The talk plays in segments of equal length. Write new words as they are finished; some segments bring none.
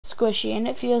squishy, and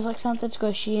it feels like something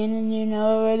squishy, and you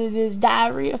know what it is,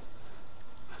 diarrhea.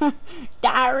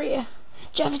 Diarrhea.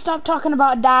 Jeff, stop talking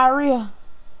about diarrhea.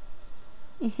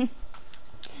 If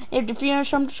you're feeling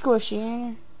something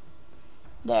squishy,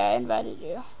 there, I invited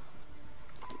you.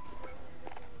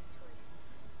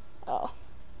 Oh.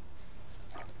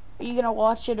 Are you gonna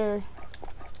watch it or?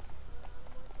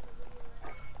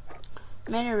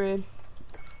 Men are rude.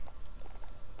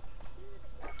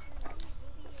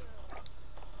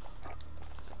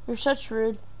 You're such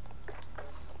rude.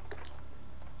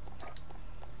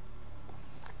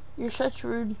 You're such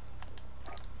rude.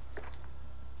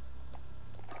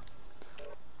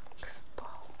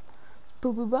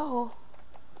 Boo boo boo.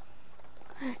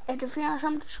 If you feel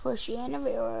something squishy in the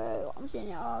video, I'm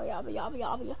saying, oh, yabba yabba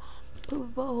yabba. Boo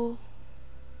boo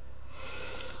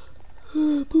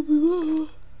boo. Boo boo boo.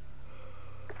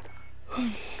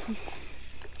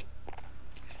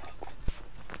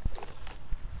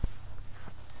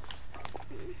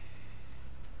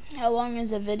 How long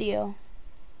is a video?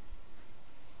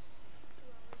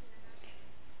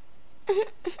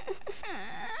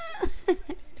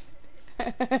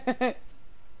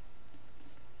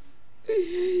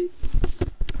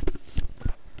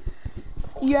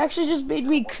 You actually just made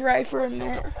me cry for a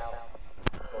minute.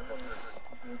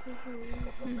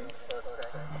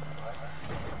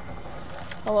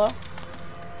 Hello?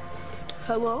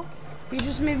 Hello? You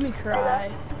just made me cry.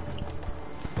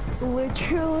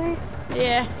 Literally?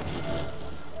 Yeah.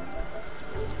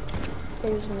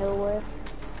 There's no way.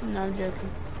 No, I'm joking.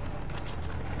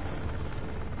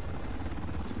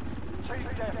 Team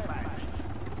deathmatch.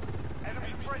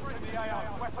 Enemy threats in the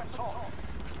AO. Weapons hot.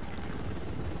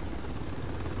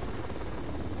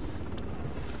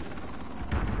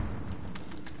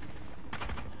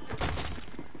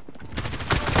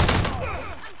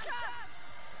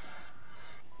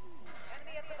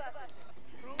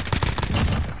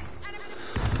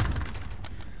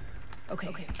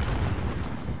 Okay.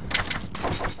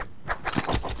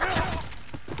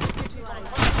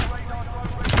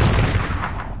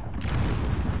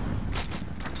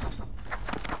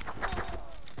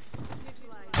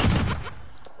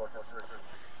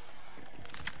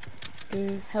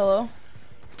 Hello?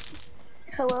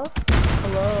 Hello?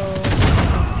 Hello?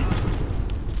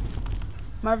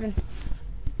 Marvin,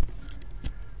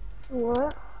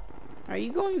 What? are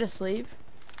you going to sleep?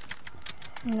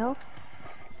 No.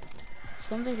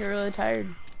 Sounds like you're really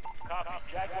tired.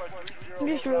 I'm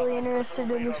just really interested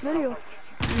in this video.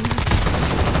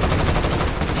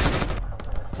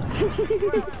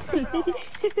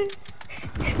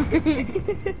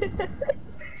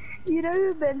 You know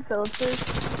who Ben Phillips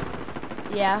is?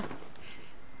 Yeah.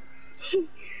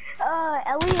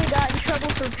 Elliot got in trouble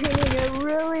for painting a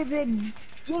really big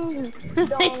ding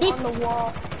dong on the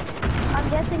wall. I'm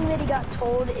guessing that he got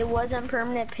told it wasn't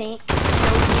permanent paint, so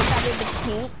he decided to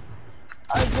paint.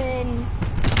 Then,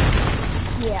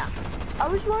 yeah. I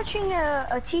was watching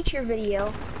a teacher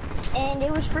video, and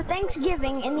it was for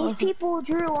Thanksgiving, and these people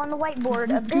drew on the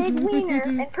whiteboard a big wiener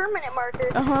and permanent marker,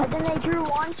 and then they drew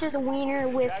onto the wiener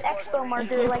with expo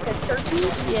marker like a turkey.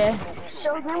 Yeah.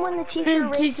 So then when the teacher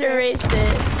erased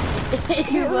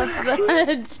it, you left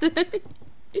that.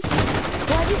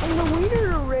 Why didn't the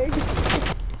wiener erase?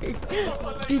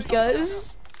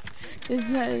 Because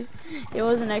it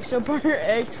was an extra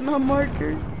eczema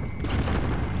marker.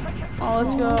 Oh,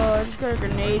 let's go. I just got a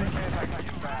grenade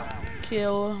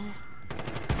kill.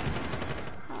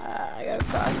 I gotta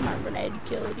cross my grenade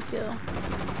kill to kill.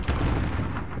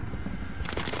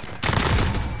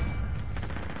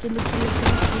 Kill.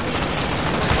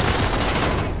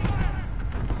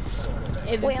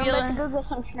 Wait, I'm about to go get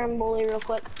some Shrimboli real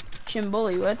quick.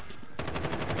 Chimboli, what?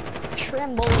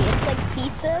 Shrimboli, it's like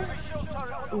pizza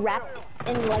wrapped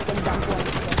in like a dumpling.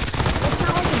 It's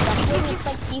not like a dumpling, it's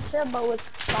like pizza but with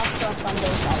soft crust on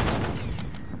both sides.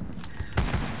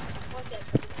 What's it?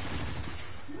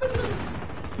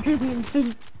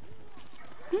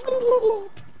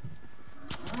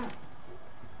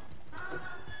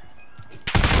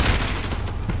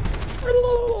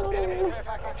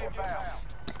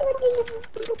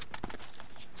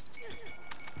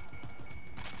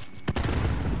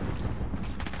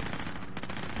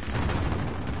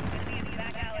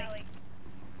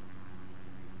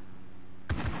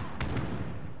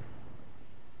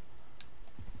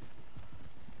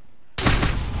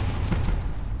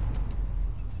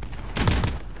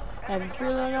 Have you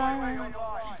feel it on?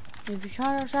 If you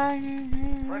try to say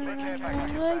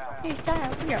it's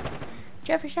time here.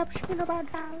 Jeffy, stop speaking about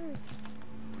that.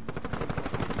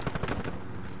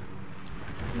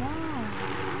 Wow.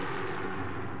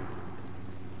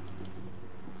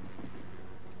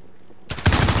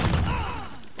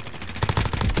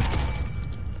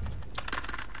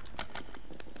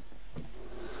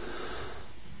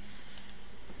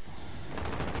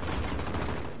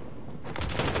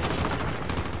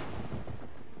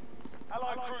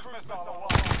 missile away.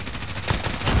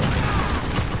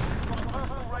 Got a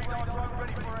personal radar drone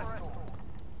ready for escort.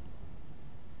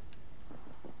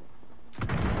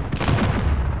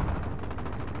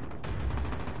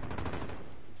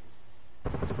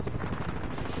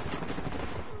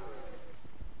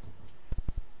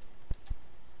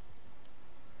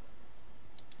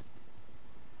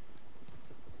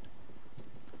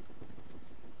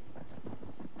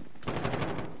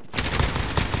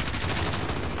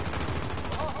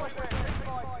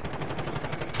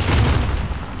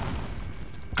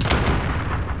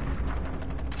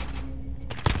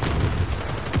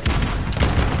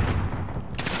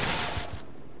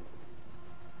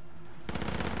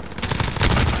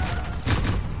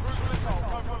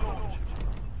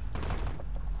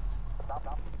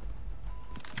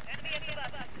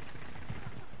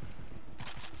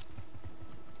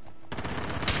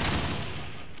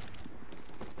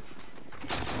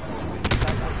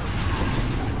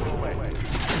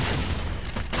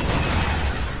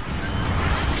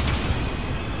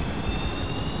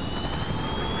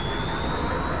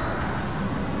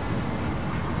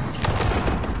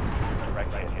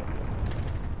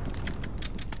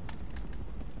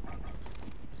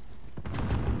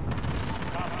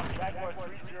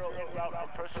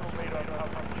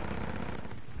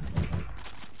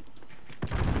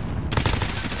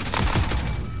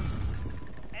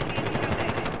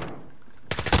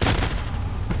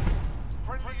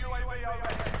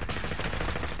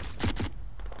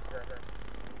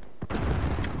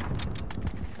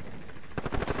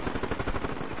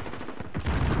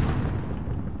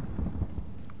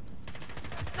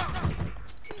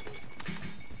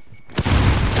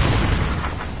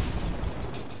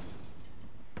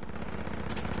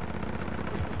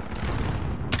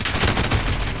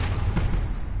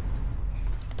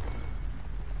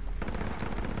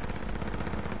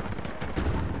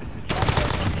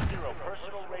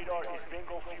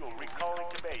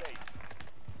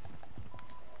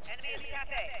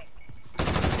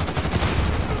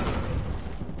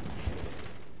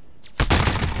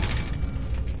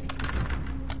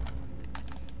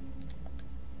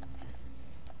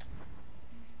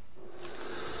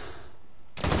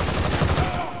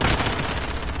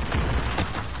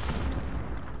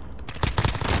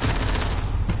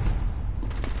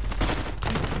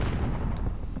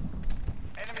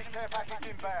 Care package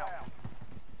inbound.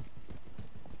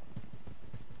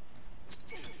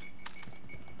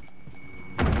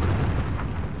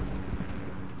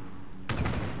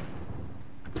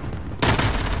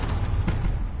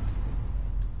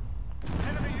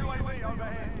 Enemy UAV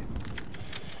overhead.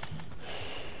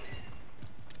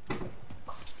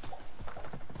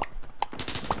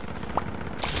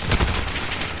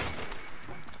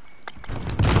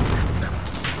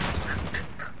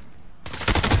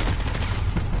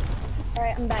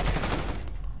 Alright, I'm back.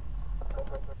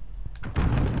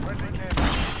 Friendly care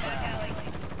package inbound.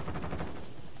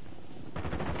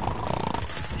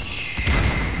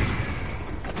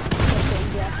 Okay,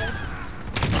 Jeffrey.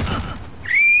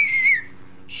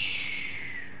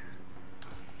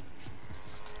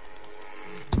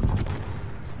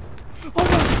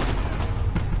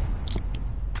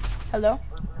 Hello?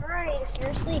 Alright, if you're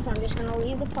asleep, I'm just gonna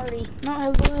leave the party.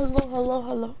 No,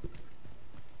 hello.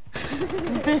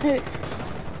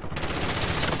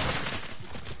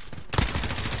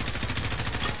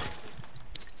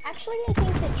 Actually, I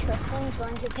think that Tristan's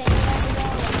going to pay me that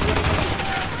today.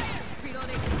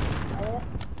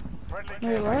 Friendly Wait,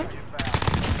 care what? package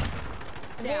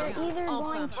inbound. They're either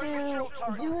going to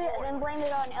do it and then blame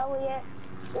it on Elliot,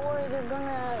 or they're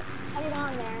gonna put it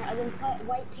on there and then put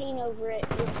white paint over it.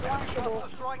 It's washable,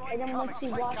 and then once he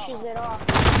washes it off.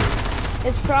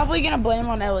 It's probably gonna blame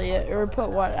on Elliot or put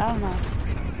what? I don't know.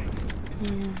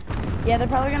 Yeah, they're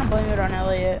probably gonna blame it on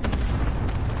Elliot.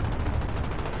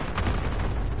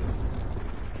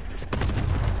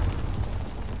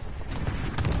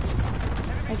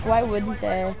 Like, why wouldn't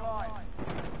they?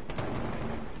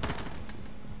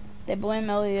 They blame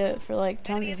Elliot for like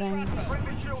tons of things.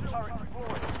 Friendly shield turret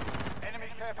deployed. Enemy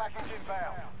care package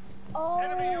inbound. Oh,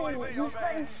 he's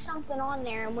putting something on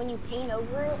there, and when you paint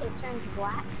over it, it turns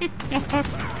black.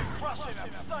 Crushing them.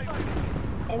 Stay with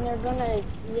it. And they're gonna,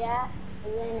 yeah,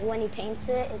 and then when he paints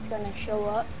it, it's gonna show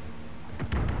up.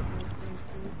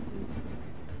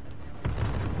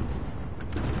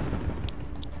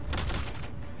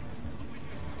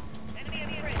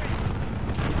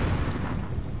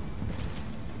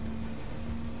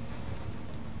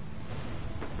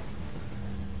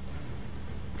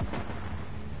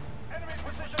 Enemy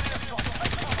precision airstrike.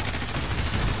 Take cover.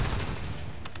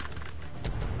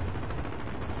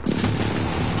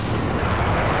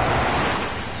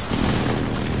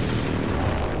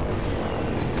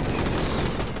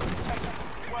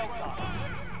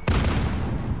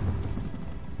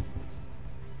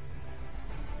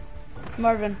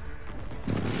 Marvin,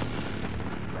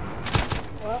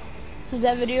 What? is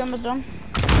that video almost done?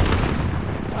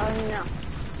 No.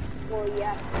 Well,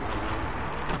 yeah.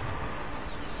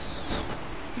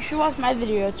 You should watch my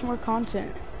video, it's more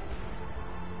content.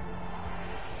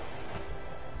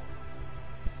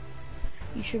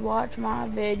 You should watch my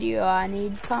video, I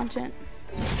need content.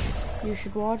 You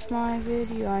should watch my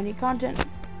video, I need content.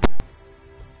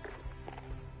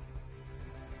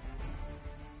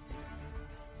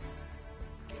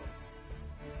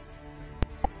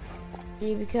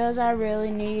 Because I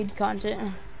really need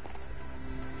content.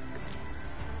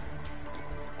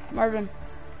 Marvin.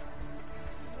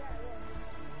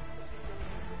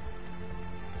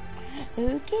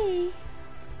 Okay.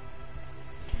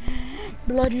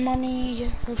 Blood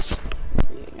money.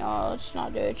 No, let's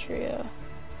not do a trio.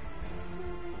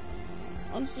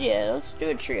 Let's do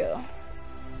a trio.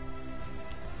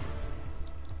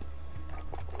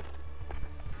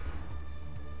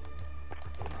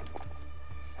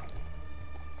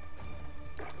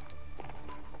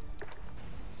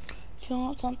 You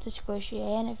want something squishy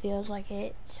and it feels like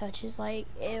it touches like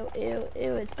ew,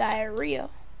 it's diarrhea.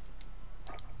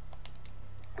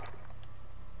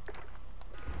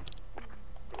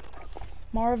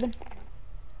 Marvin.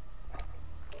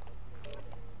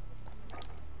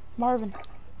 Marvin.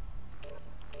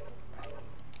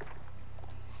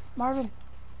 Marvin.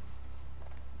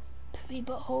 Poopy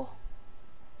butthole.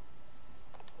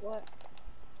 What?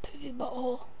 Poopy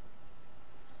butthole.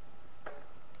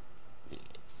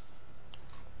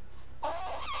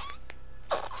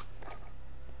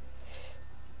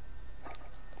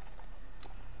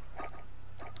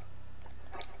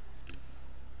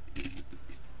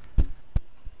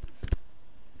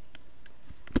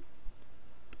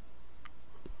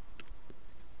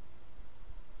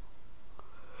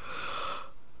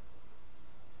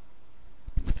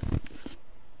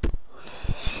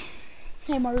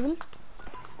 Hey Marvin.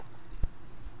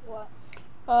 What?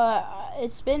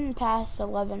 It's been past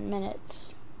 11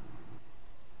 minutes.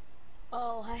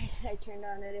 Oh, I turned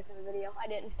on a different video. I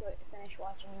didn't finish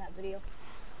watching that video.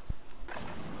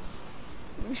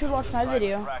 You should watch my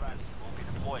video. Practice. We'll be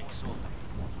deploying soon.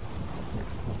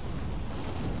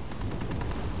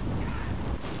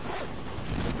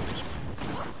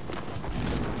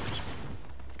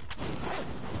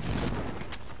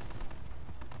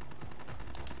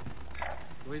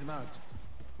 Read marked.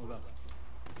 Move up.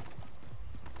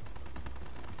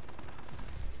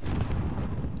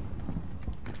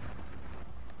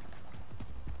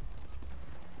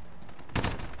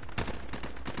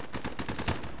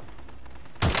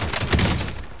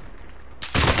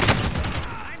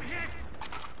 I'm hit!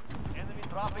 Enemy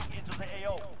dropping into the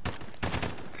AO.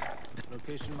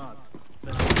 Location marked.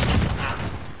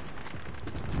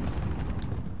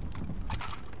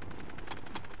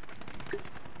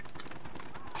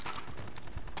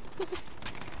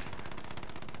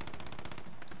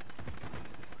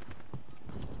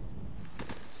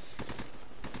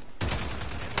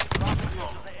 Dropping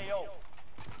into the AO.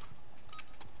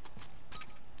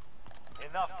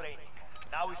 Enough training.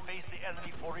 Now we face the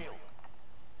enemy for real.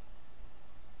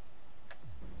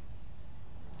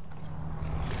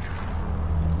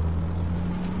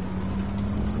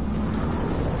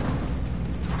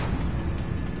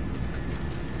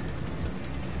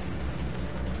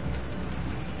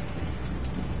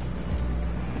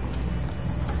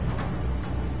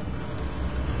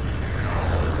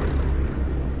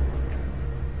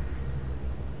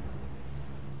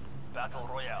 Battle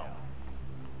Royale.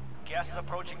 Gas is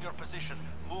approaching your position.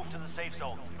 Move to the safe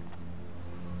zone.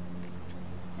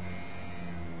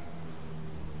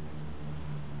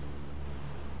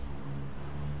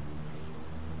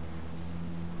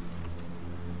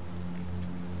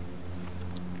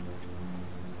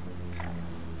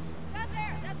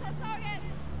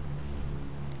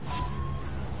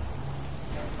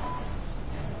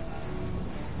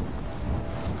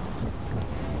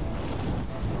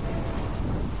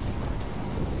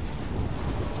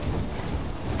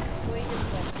 Wait a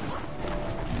second.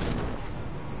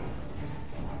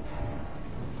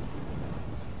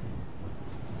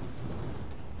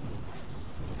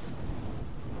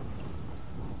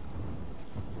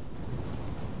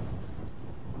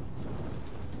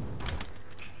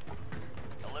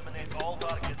 Eliminate all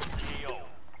targets in the AO.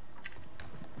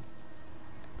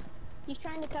 He's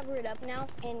trying to cover it up now,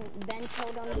 and Ben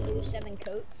told him to do 7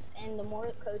 coats, and the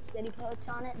more coats that he puts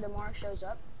on it, the more it shows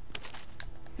up.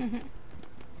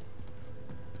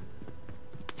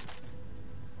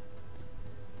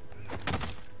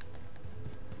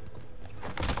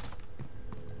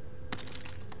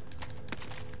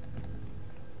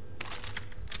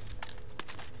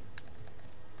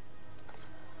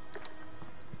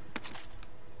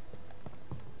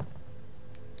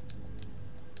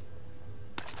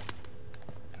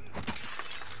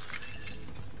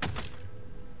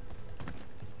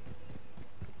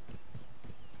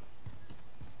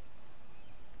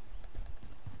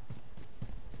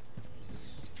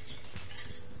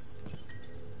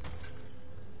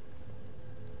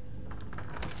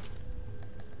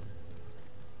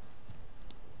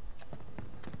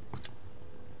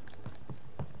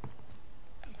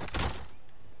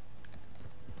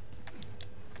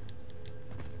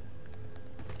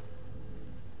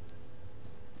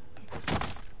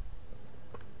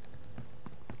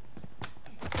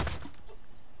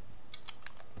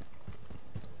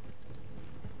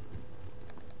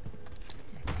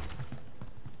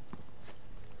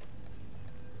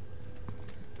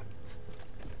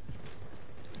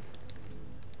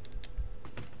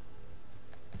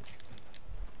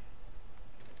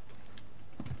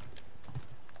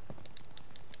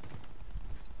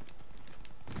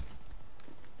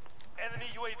 Enemy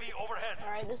UAV overhead.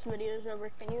 Alright, this video is over.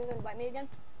 Can you invite me again?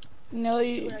 No,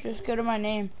 you just go to my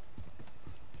name.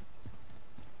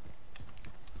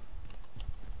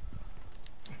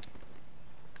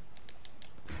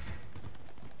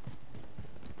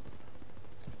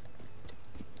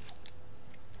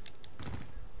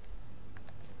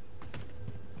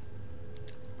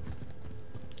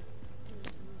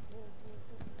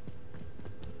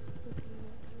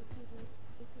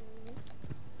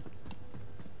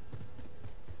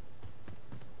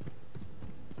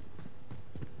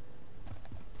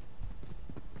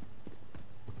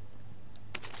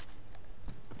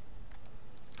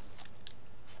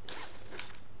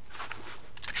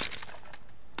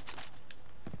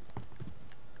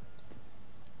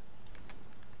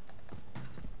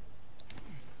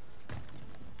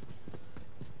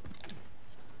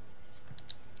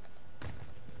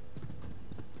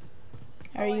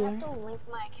 Are you? I have to link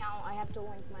my account. I have to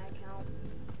link my account.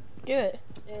 Do it.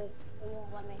 It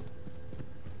won't let me.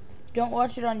 Don't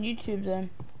watch it on YouTube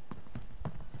then.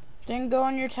 Then go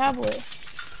on your tablet.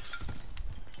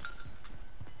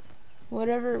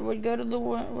 Whatever. Would go to the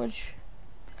one which.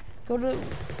 Go to.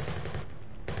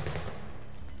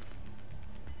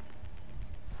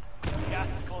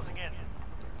 Gas is closing in.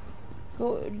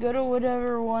 Go to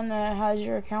whatever one that has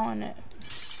your account in it.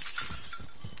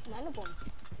 None of them.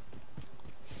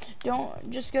 Don't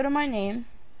just go to my name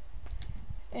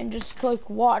and just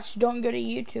click watch. Don't go to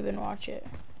YouTube and watch it.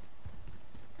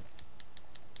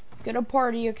 Go to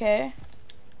party, okay?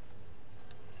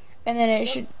 And then it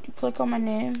should click on my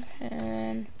name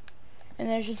and then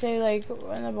it should say like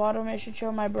on the bottom it should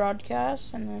show my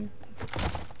broadcast and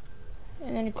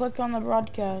then click on the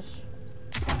broadcast.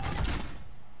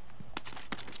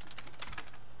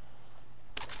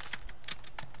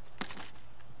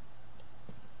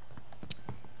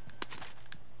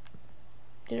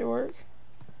 Did it work?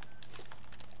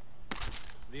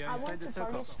 We are I inside went the to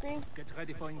circle. party screen, Get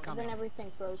ready for and incoming. then everything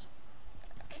froze.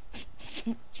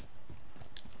 There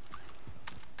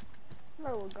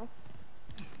we go.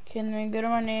 Okay, and then go to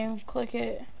my name, click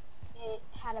it. It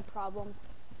had a problem.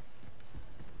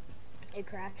 It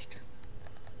crashed.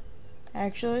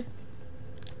 Actually,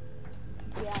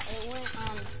 Yeah, it went,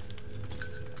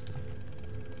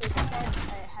 it said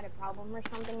it had a problem or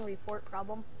something, report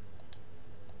problem.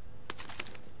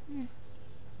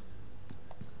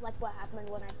 Like what happened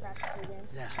when I crashed the game.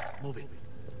 There, moving.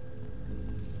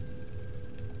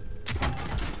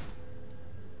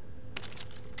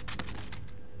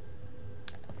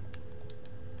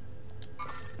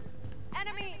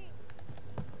 Enemy!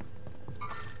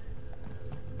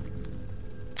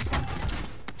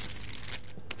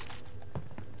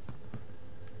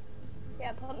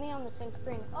 Yeah, put me on the sync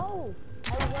screen. Oh!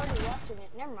 I was already watching it.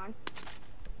 Never mind.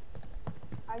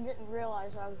 I didn't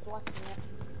realize I was watching it.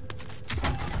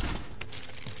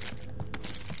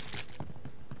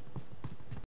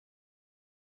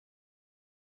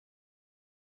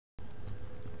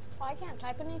 Oh, I can't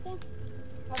type anything?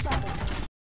 What's happening?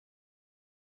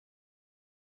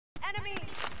 Enemy!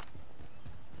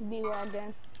 Be logged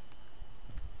in.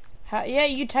 yeah,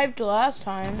 you typed last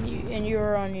time, and you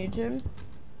were on YouTube.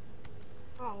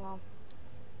 I don't know.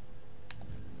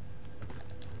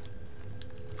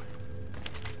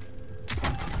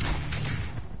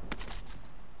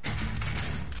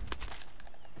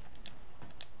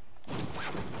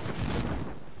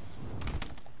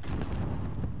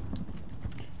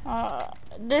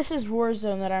 This is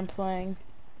Warzone that I'm playing.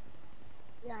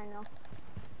 Yeah, I know.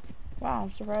 Wow,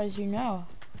 I'm surprised you know.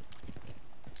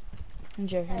 I'm I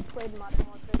joking. played Modern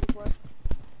Warfare before.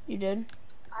 You did?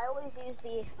 I always use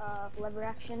the lever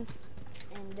action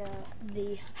and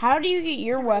the. How do you get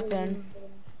your weapon?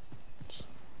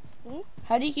 Hmm?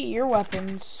 How do you get your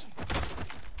weapons?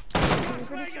 I'm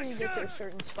pretty sure you get to a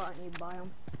certain spot and you buy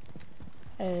them.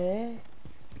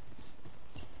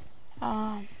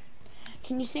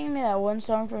 Can you sing me that one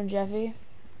song from Jeffy?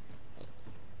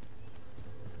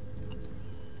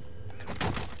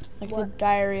 Like the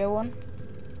diarrhea one?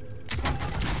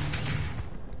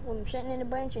 When you're sitting in the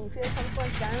bench and you feel something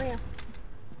like diarrhea.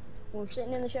 When you're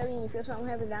sitting in the Chevy and you feel something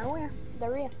heavy, diarrhea.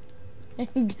 Diarrhea. When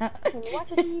you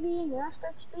watch a TV and your eyes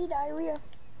start to speed, diarrhea.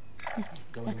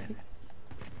 Going in.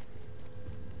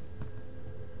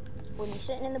 When you're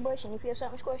sitting in the bush and you feel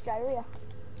something squish, diarrhea.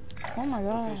 Oh my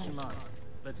gosh. Location marked.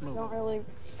 Let's I move. don't really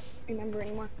remember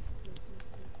anymore.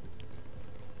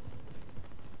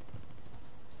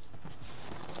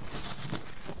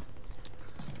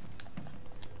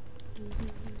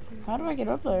 How do I get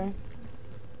up there?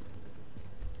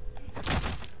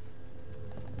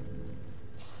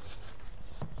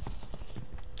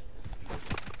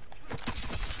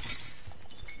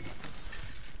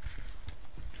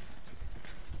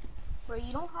 Bro,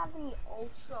 you don't have any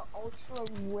ultra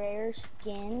rare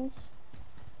skins?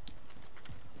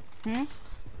 Hmm?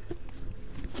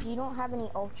 You don't have any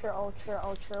ultra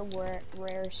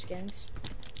rare skins?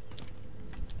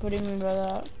 What do you mean by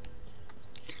that?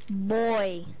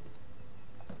 Boy.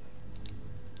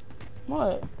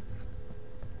 What?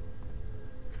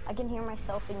 I can hear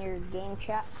myself in your game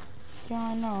chat. Yeah,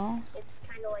 I know. It's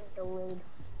kind of like delayed.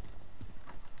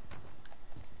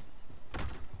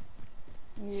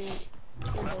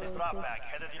 Friendly drop bag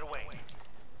headed your way.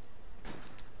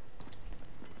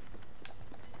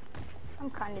 I'm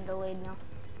kind of delayed now.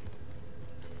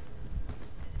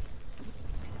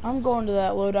 I'm going to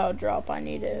that loadout drop. I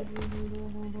need it.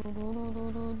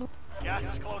 Gas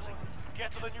is closing.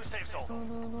 Get to the new safe zone.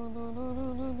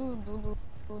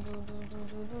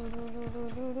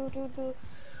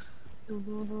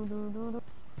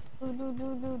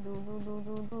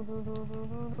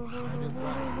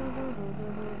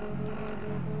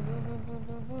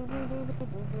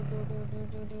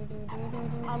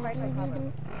 I'll right click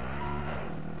cover.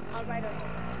 I'll right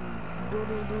click.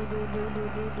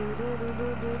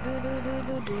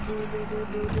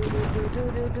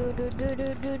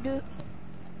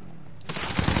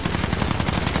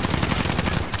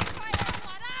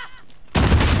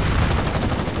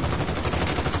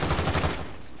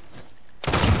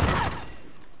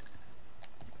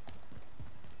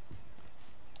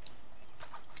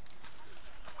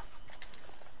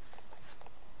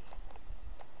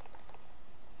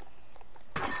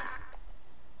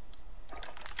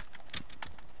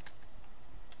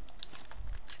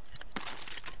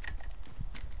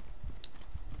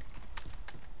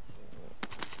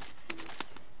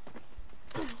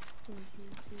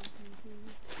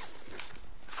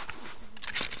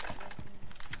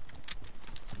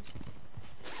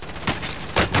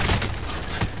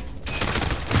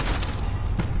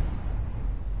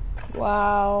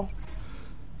 Wow.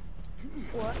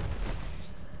 What?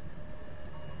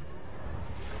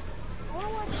 I wanna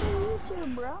watch some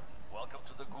YouTube, bro. Welcome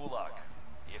to the Gulag.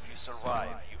 If you survive,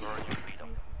 you earn your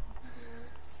freedom.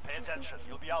 Pay attention,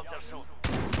 you'll be out there soon.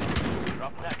 You're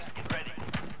up next, get ready.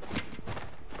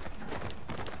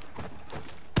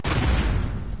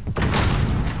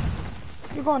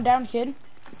 You're going down, kid.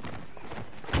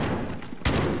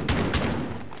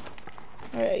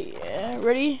 Alright, yeah.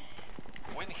 Ready?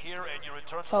 Win here and you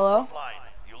return to Hello? the front line.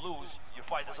 You lose, your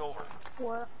fight is over.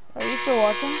 What? Are you still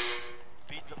watching?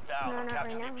 Beat them down No, and not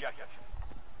capture right the now. objective.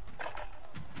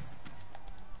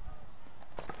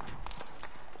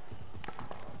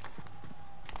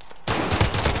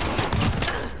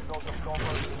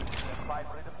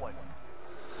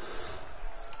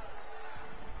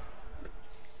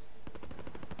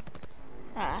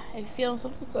 Ah, I'm feeling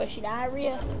something squishy.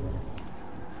 Diarrhea.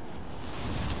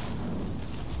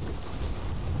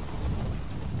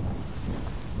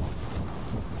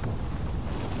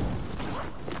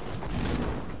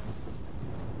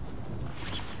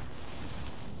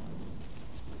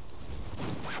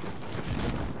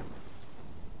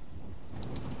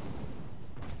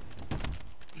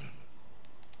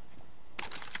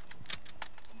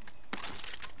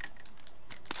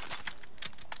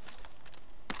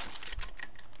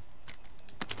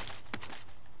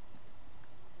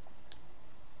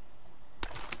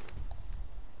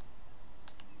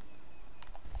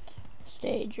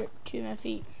 Stay drip to my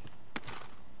feet.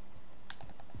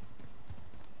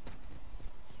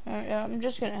 Alright, I'm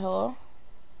just gonna hello.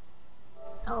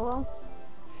 Hello?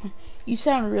 You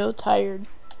sound real tired.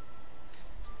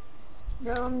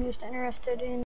 Bro, I'm just interested in